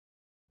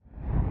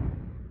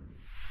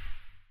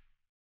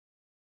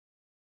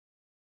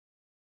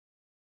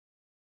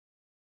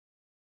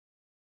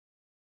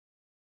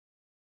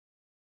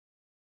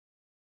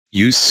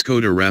Used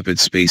Skoda Rapid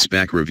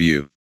Spaceback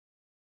Review.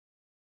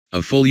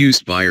 A full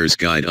used buyer's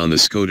guide on the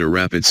Skoda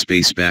Rapid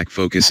Spaceback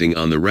focusing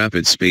on the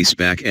Rapid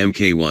Spaceback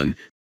MK1,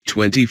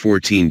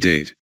 2014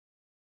 date.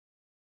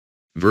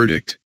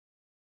 Verdict.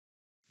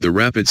 The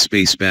Rapid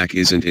Spaceback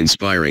isn't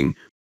inspiring,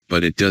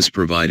 but it does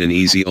provide an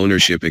easy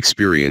ownership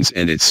experience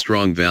and its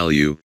strong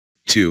value,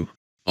 too,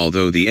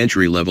 although the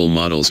entry-level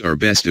models are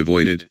best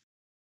avoided.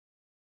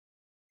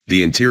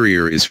 The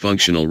interior is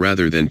functional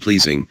rather than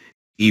pleasing.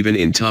 Even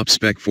in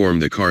top-spec form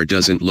the car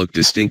doesn't look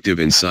distinctive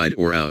inside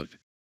or out.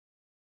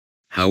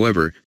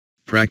 However,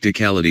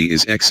 practicality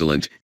is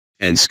excellent,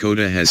 and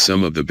Skoda has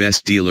some of the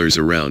best dealers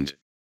around.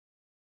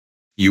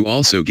 You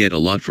also get a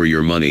lot for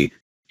your money.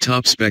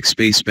 Top-spec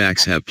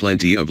Spacebacks have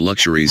plenty of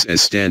luxuries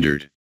as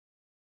standard.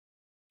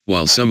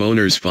 While some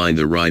owners find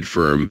the ride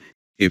firm,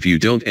 if you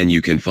don't and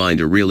you can find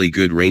a really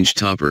good range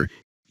topper,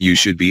 you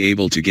should be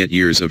able to get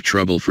years of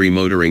trouble-free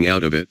motoring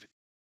out of it.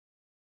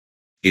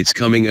 It's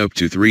coming up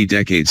to 3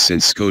 decades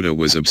since Skoda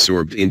was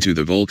absorbed into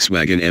the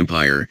Volkswagen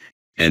empire,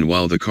 and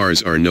while the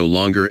cars are no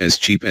longer as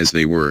cheap as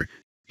they were,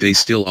 they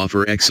still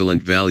offer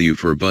excellent value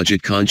for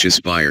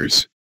budget-conscious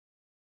buyers.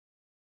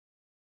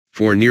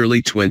 For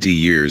nearly 20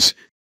 years,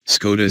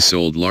 Skoda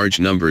sold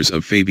large numbers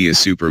of Fabia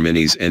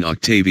Superminis and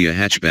Octavia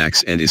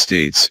hatchbacks and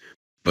estates,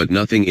 but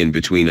nothing in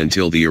between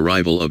until the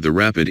arrival of the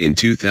Rapid in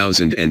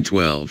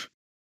 2012.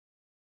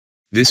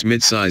 This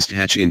mid-sized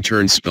hatch in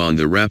turn spawned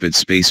the Rapid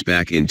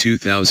Spaceback in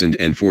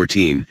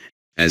 2014,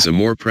 as a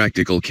more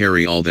practical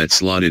carry-all that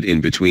slotted in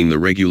between the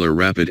regular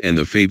Rapid and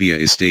the Fabia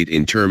estate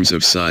in terms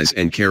of size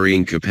and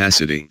carrying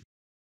capacity.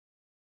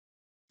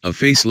 A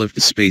facelift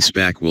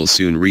Spaceback will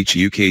soon reach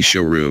UK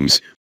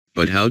showrooms,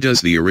 but how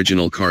does the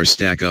original car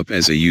stack up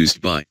as a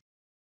used buy?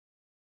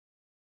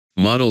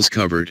 Models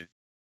covered.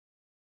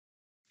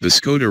 The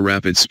Skoda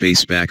Rapid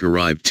Spaceback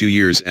arrived 2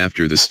 years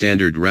after the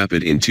standard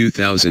Rapid in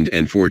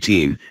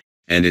 2014,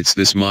 and it's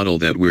this model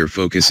that we're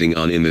focusing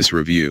on in this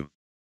review.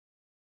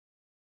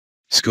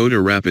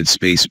 Skoda Rapid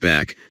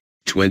Spaceback,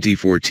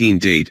 2014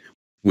 date,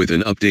 with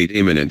an update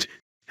imminent,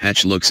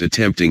 hatch looks a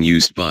tempting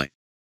used buy.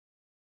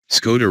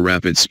 Skoda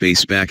Rapid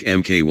Spaceback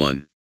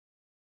MK1.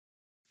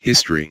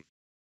 History.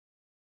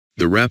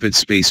 The Rapid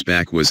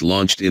Spaceback was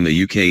launched in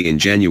the UK in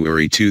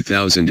January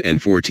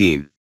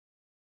 2014.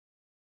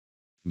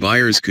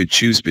 Buyers could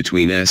choose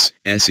between S,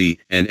 SE,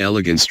 and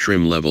Elegance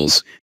trim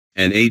levels,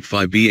 an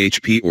 85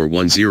 bhp or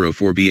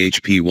 104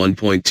 bhp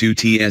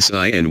 1.2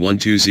 TSI and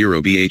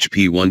 120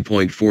 bhp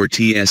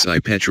 1.4 TSI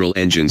petrol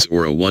engines,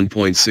 or a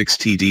 1.6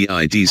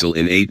 TDI diesel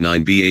in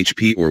 89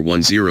 bhp or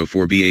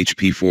 104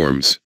 bhp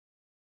forms.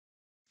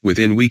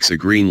 Within weeks a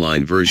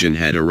Greenline version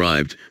had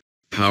arrived,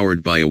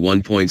 powered by a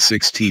 1.6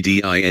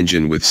 TDI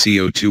engine with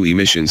CO2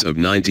 emissions of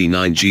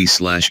 99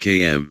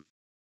 g/km.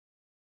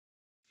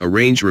 A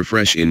range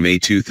refresh in May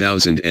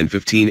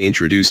 2015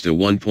 introduced a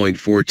 1.4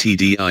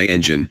 TDI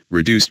engine,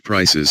 reduced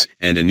prices,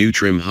 and a new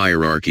trim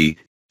hierarchy,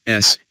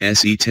 S,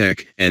 SE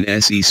Tech, and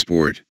SE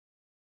Sport.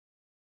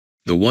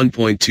 The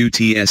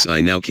 1.2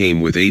 TSI now came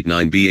with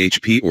 89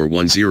 bhp or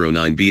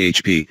 109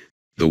 bhp,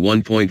 the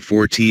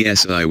 1.4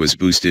 TSI was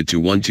boosted to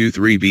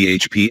 123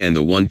 bhp and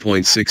the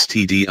 1.6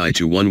 TDI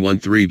to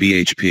 113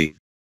 bhp.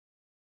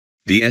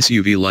 The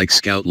SUV-like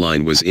Scout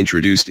line was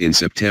introduced in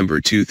September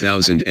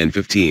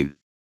 2015.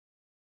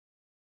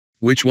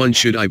 Which one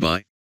should I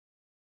buy?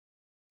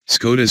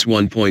 Skoda's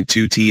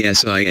 1.2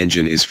 TSI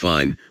engine is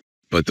fine,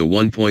 but the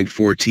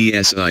 1.4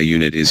 TSI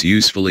unit is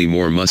usefully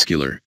more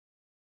muscular.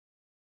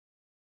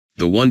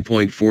 The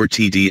 1.4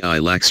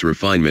 TDI lacks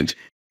refinement,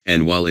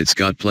 and while it's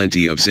got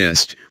plenty of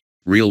zest,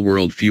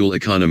 real-world fuel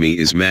economy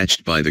is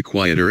matched by the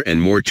quieter and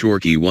more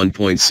torquey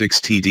 1.6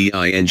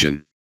 TDI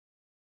engine.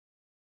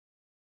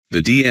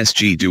 The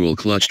DSG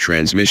dual-clutch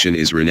transmission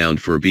is renowned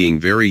for being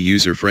very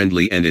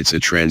user-friendly, and it's a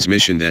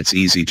transmission that's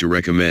easy to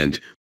recommend,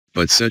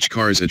 but such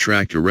cars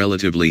attract a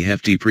relatively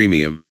hefty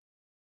premium.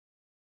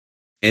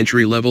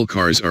 Entry-level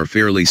cars are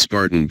fairly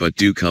Spartan but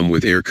do come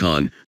with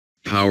aircon,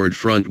 powered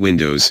front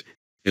windows,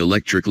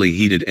 electrically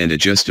heated and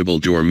adjustable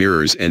door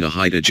mirrors, and a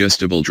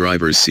height-adjustable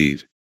driver's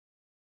seat.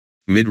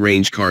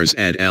 Mid-range cars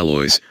add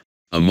alloys,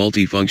 a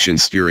multifunction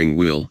steering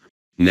wheel,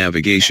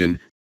 navigation,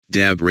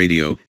 DAB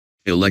radio,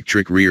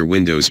 electric rear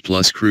windows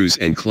plus cruise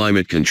and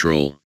climate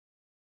control.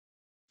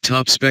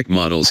 Top-spec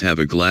models have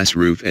a glass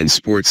roof and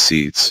sports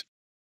seats.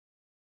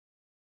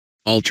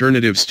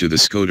 Alternatives to the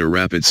Skoda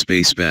Rapid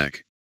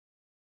Spaceback.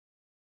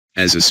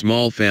 As a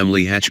small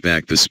family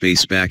hatchback, the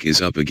Spaceback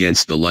is up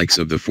against the likes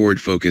of the Ford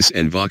Focus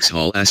and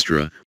Vauxhall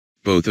Astra,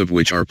 both of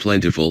which are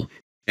plentiful,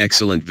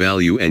 excellent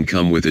value and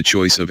come with a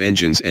choice of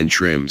engines and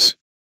trims.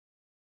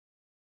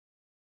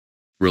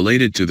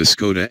 Related to the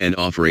Skoda and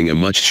offering a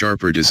much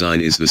sharper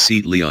design is the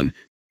Seat Leon.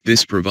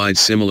 This provides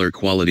similar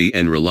quality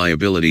and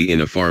reliability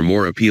in a far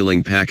more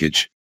appealing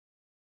package.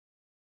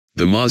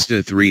 The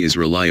Mazda 3 is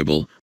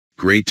reliable,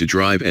 great to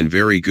drive and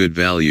very good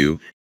value,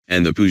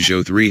 and the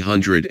Peugeot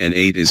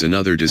 308 is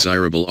another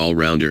desirable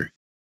all-rounder.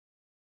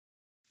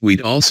 We'd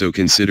also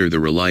consider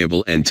the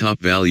reliable and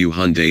top-value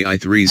Hyundai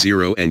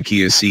i30 and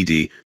Kia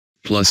CD,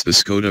 plus the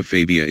Skoda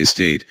Fabia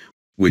estate,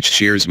 which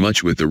shares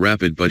much with the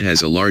Rapid but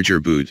has a larger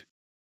boot.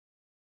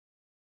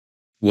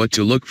 What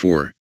to look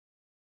for?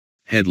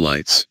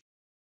 Headlights.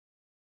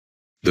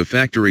 The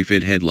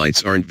factory-fit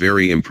headlights aren't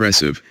very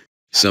impressive,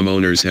 some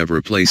owners have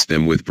replaced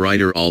them with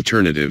brighter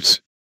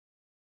alternatives.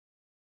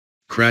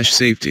 Crash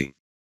safety.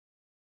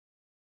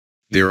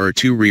 There are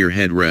 2 rear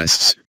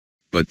headrests,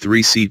 but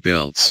 3 seat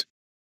belts.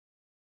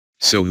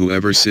 So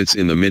whoever sits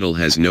in the middle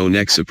has no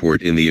neck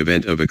support in the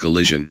event of a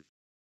collision.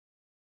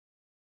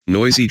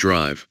 Noisy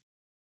drive.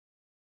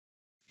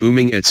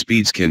 Booming at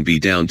speeds can be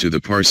down to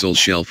the parcel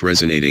shelf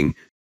resonating,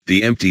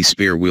 the empty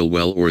spare wheel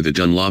well or the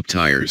Dunlop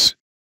tires.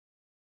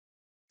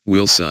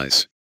 Wheel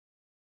size.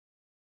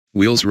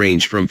 Wheels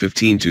range from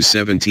 15 to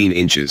 17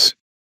 inches.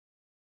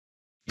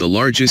 The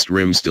largest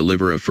rims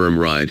deliver a firm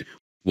ride,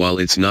 while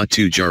it's not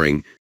too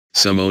jarring,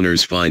 some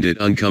owners find it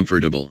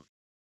uncomfortable.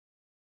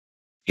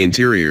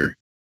 Interior.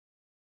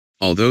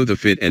 Although the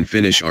fit and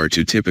finish are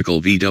to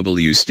typical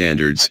VW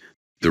standards,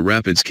 the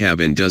Rapid's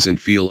cabin doesn't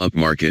feel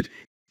upmarket,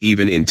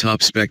 even in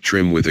top-spec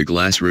trim with a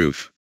glass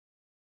roof.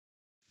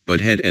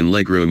 But head and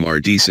legroom are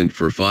decent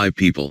for 5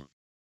 people.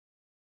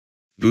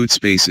 Boot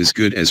space is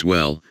good as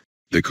well.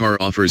 The car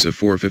offers a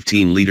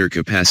 415-liter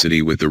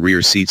capacity with the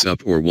rear seats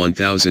up or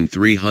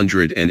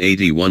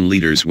 1,381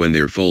 liters when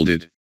they're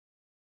folded.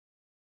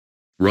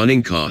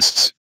 Running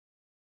costs.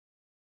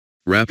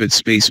 Rapid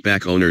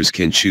Spaceback owners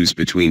can choose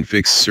between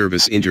fixed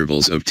service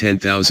intervals of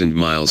 10,000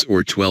 miles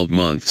or 12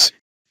 months,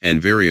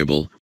 and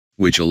variable,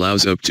 which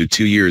allows up to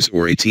 2 years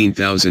or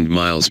 18,000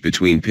 miles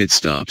between pit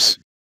stops.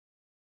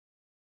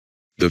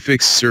 The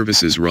fixed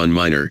services run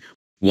minor,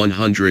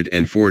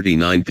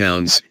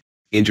 £149,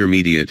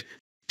 intermediate,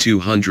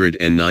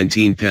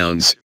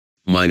 £219,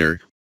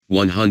 minor,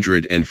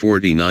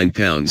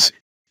 £149,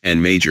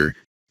 and major,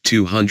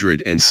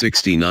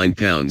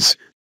 £269.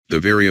 The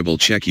variable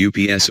check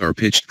UPS are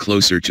pitched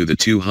closer to the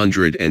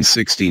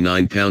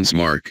 £269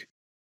 mark.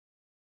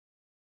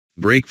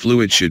 Brake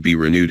fluid should be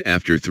renewed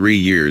after 3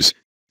 years,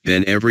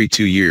 then every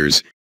 2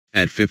 years,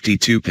 at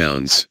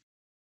 £52.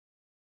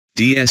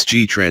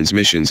 DSG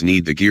transmissions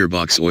need the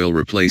gearbox oil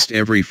replaced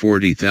every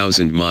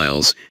 40,000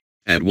 miles,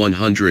 at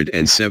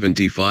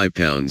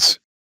 £175.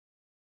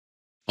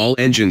 All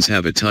engines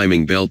have a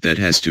timing belt that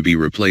has to be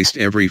replaced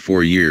every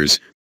 4 years,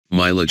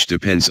 mileage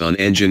depends on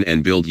engine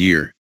and build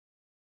year.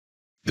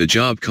 The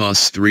job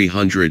costs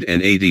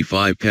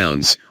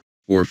 £385,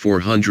 or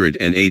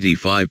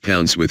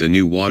 £485 with a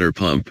new water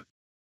pump.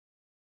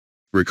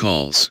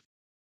 Recalls.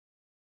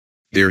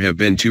 There have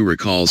been 2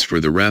 recalls for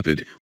the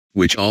Rapid,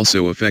 which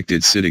also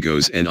affected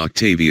Citigos and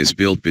Octavias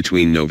built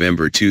between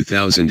November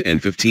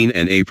 2015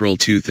 and April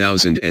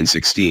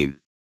 2016.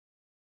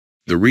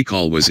 The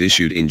recall was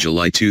issued in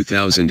July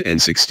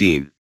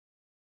 2016.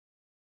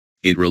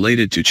 It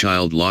related to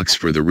child locks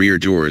for the rear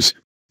doors,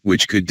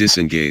 which could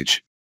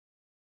disengage.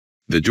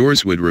 The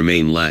doors would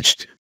remain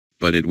latched,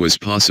 but it was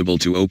possible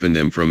to open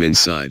them from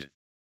inside.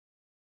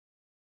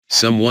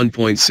 Some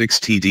 1.6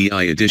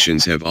 TDI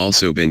editions have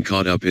also been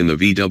caught up in the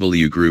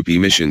VW Group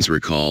emissions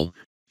recall.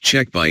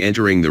 Check by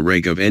entering the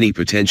reg of any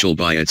potential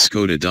buy at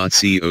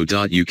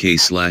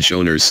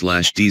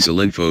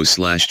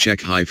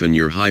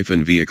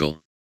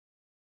skoda.co.uk/owners/dieselinfo/check-your-vehicle.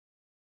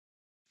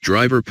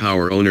 Driver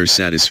power owner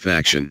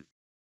satisfaction.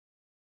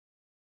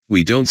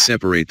 We don't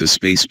separate the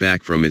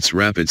Spaceback from its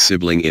Rapid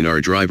sibling in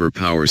our driver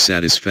power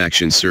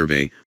satisfaction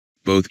survey,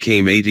 both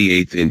came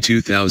 88th in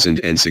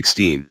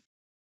 2016.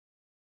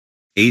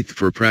 8th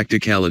for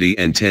practicality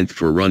and 10th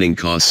for running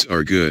costs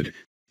are good,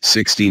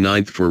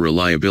 69th for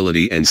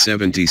reliability and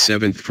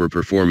 77th for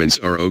performance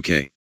are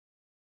okay.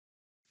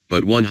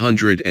 But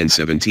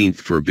 117th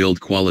for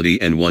build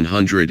quality and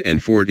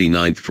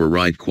 149th for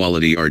ride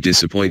quality are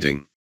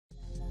disappointing.